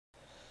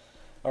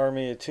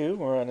Army of Two,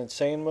 we're on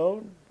Insane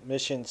Mode.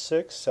 Mission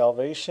 6,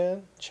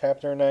 Salvation.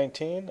 Chapter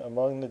 19,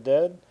 Among the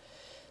Dead.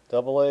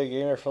 Double A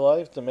Gamer for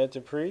Life,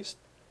 Demented Priest.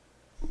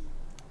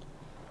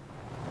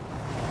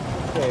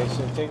 Okay,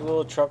 so take a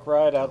little truck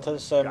ride out to the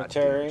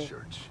cemetery.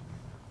 Church.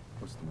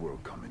 What's the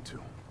world coming to?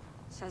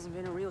 This hasn't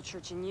been a real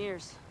church in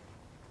years.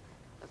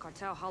 The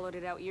cartel hollowed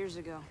it out years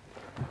ago.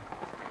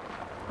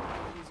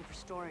 Use it for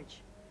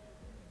storage.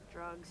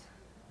 Drugs.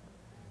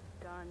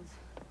 Guns.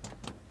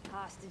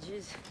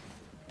 Hostages.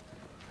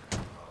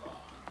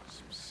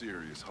 Some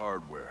serious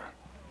hardware.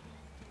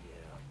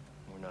 Yeah,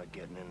 we're not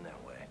getting in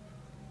that way.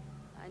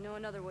 I know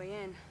another way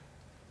in.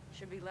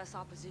 Should be less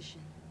opposition.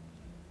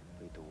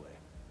 Lead the way.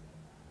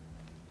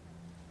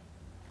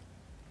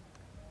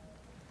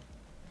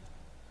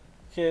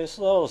 Okay, this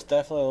level is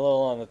definitely a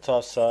little on the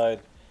tough side.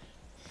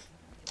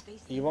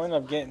 You wind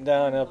up getting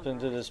down up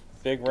into this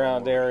big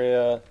round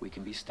area. We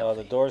can be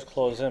stealthy. The doors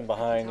close in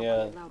behind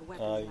you.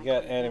 You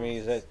got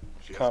enemies that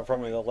come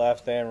from the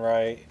left and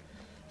right.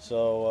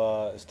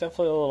 So it's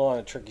definitely a little on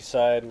the tricky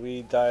side.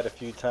 We died a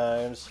few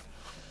times.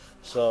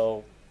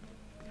 So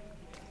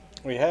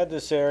we had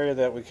this area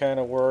that we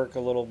kind of work a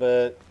little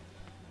bit.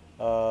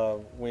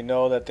 We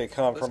know that they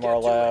come from our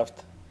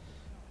left.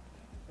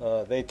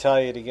 They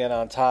tell you to get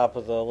on top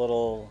of the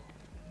little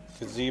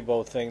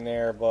gazebo thing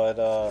there,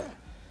 but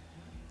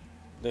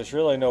there's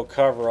really no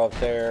cover up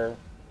there.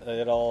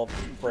 It all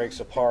breaks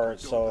apart,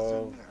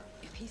 so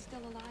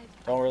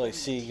don't really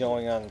see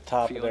going on the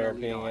top of there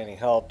being any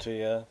help to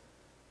you.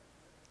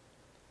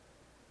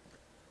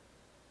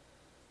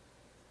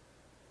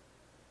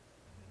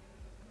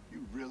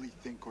 You really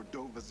think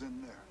Cordova's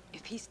in there?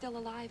 If he's still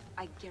alive,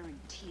 I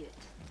guarantee it.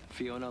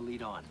 Fiona,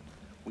 lead on.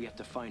 We have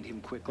to find him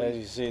quickly. As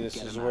you see,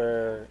 this is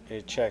where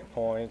a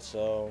checkpoint,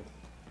 so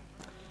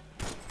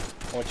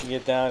once you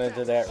get down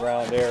into that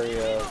round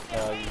area,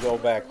 you go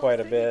back quite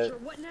a bit,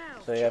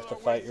 so you have to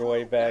fight your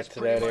way back to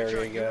that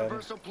area again.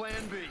 Universal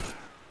Plan B.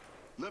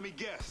 Let me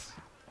guess.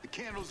 The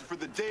candles are for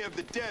the Day of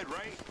the Dead,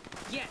 right?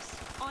 Yes,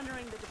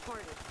 honoring the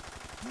departed.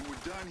 When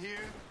we're done here,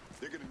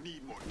 they're gonna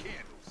need more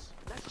candles.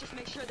 Let's just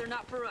make sure they're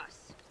not for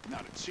us.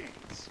 Not a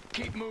chance.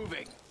 Keep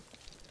moving.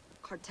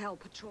 Cartel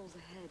patrols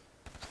ahead.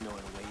 There's no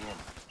other way in.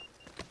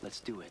 Let's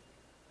do it.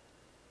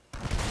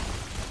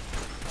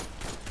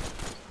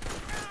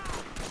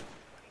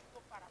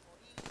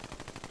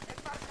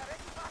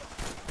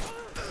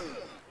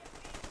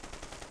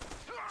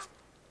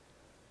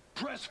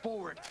 Press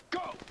forward.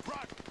 Go!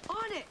 Run!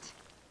 On it!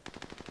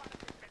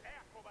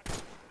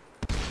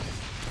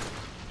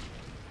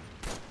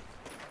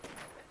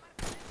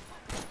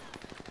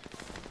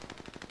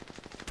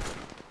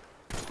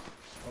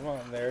 Come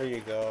on, there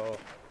you go.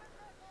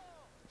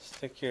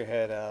 Stick your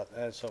head out.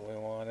 That's what we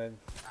wanted.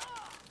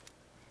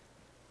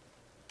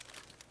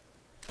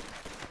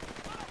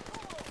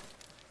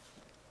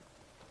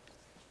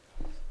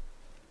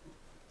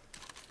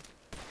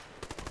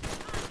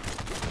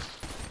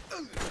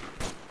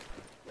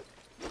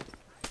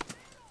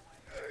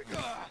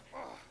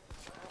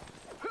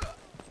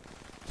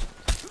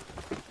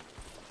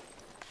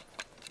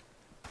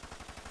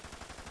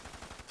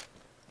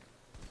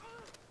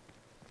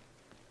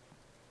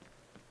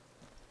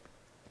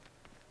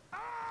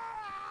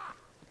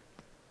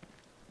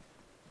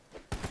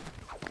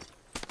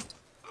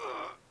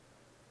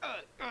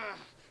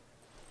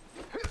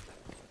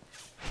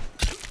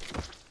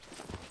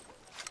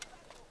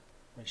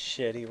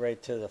 Machete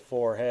right to the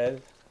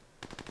forehead.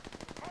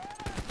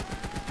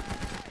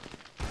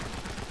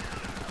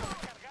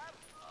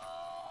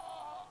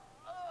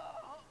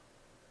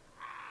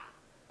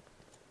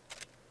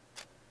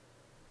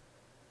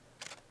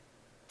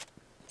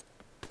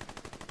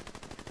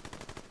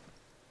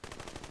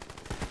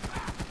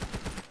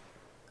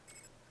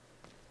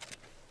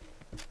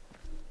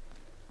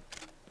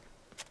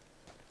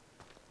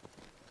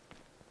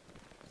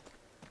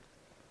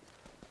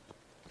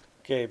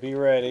 Okay, be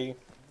ready.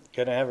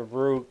 Gonna have a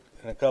brute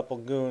and a couple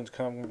goons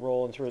come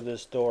rolling through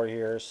this door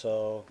here,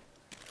 so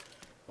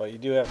but you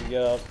do have to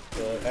get up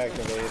to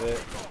activate it.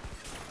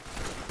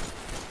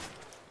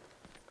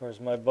 Of course,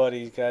 my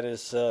buddy's got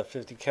his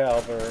 50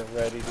 caliber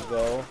ready to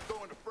go.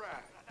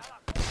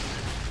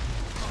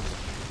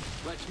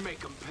 Let's make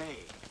them pay.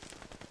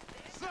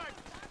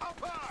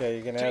 Okay,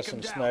 you're gonna have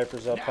some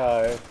snipers up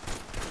high.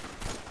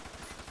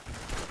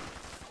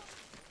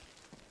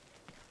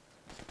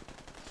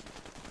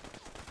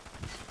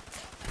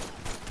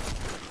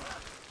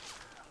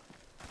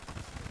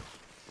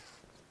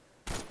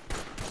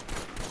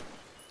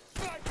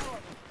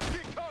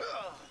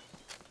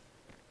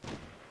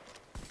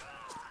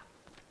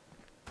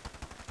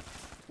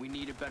 We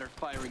need a better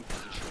firing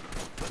position.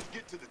 Let's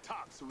get to the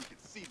top so we can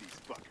see these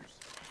fuckers.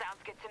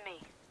 Sounds good to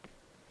me.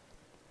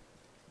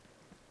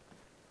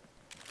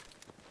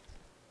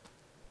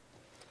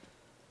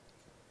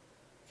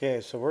 Okay,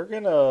 so we're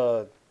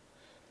gonna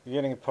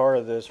getting part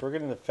of this. We're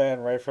getting the fan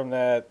right from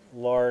that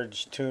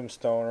large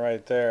tombstone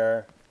right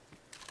there.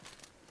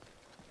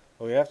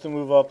 We have to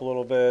move up a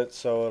little bit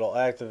so it'll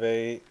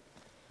activate.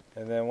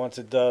 And then once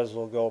it does,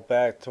 we'll go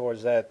back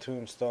towards that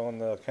tombstone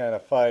to kind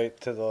of fight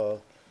to the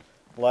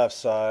left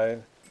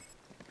side.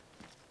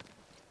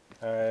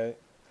 Alright.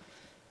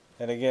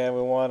 And again,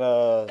 we want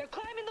to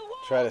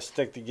try to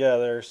stick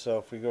together, so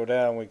if we go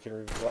down, we can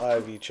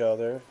revive each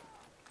other.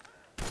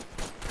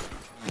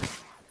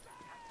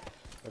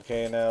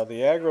 Okay, now the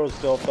aggro's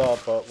built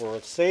up, but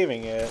we're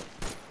saving it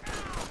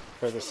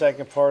for the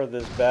second part of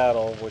this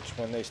battle, which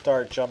when they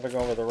start jumping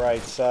over the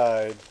right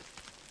side,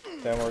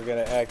 then we're going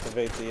to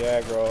activate the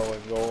aggro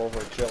and go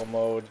overkill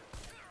mode.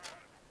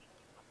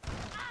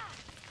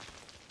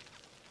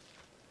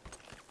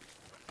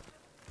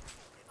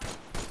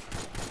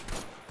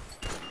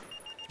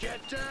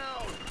 Get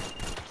down!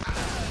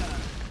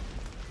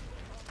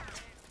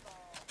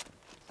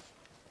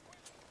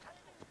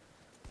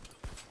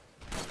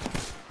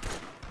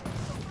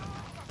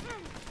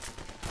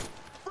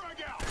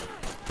 Frag out!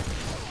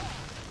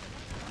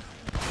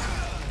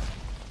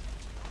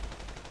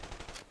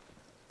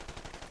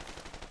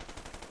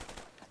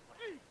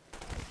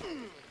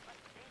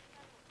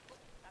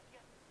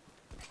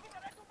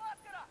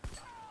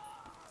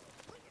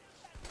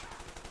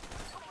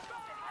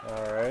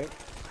 Alright.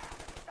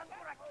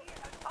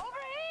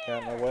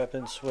 Got my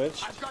weapon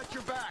switched. I've got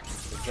your back.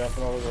 We're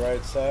jumping over the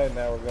right side.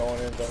 Now we're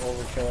going into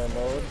overkilling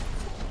mode.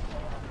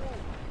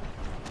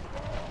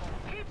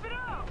 Keep it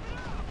up!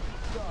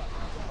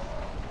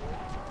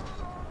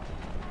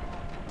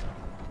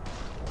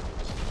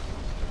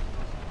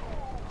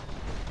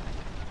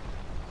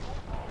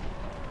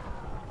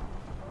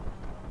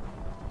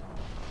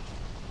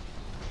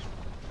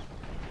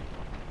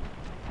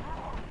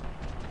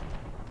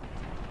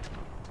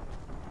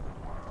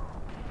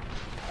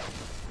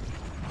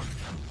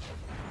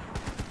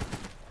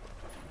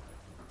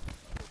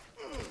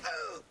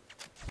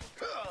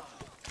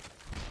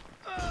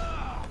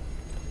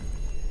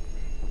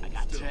 I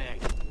got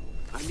tagged.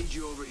 I need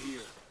you over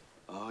here.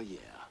 Oh, yeah.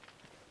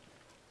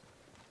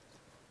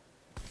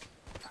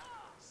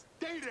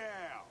 Stay down!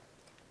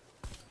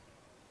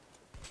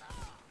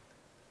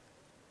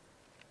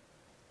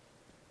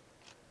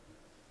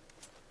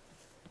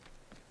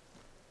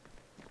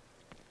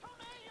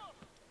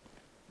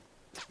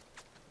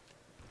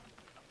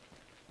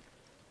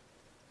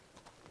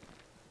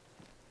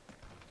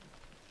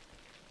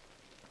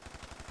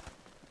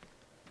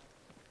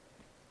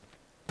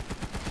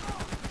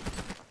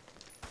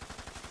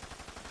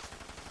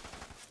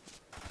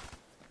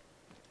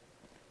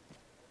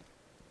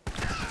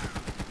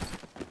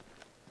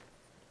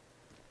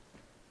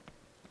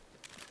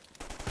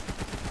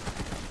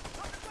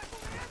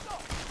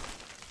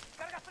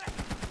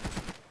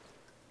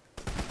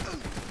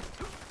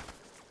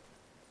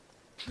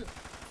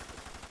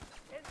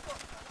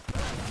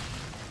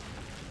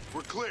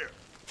 We're clear.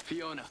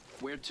 Fiona,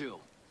 where to?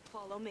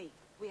 Follow me.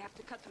 We have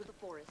to cut through the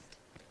forest.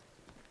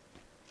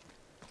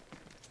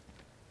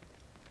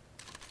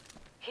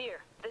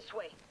 Here, this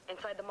way,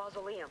 inside the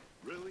mausoleum.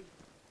 Really?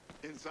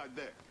 Inside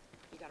there?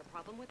 You got a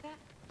problem with that?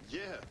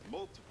 Yeah,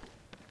 multiple.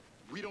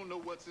 We don't know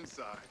what's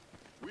inside.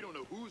 We don't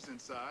know who's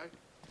inside.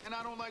 And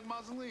I don't like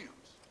mausoleums.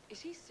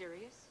 Is he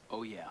serious?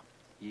 Oh, yeah.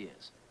 He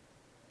is.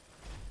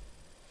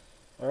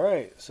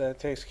 Alright, so that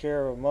takes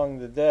care of Among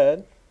the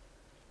Dead.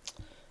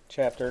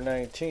 Chapter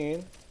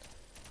 19.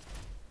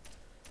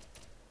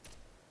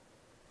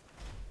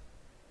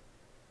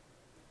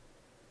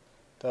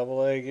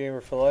 AA Gamer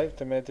for Life,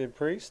 Demented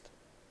Priest.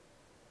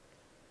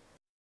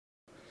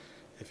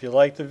 If you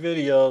like the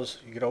videos,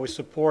 you can always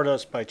support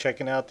us by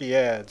checking out the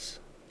ads.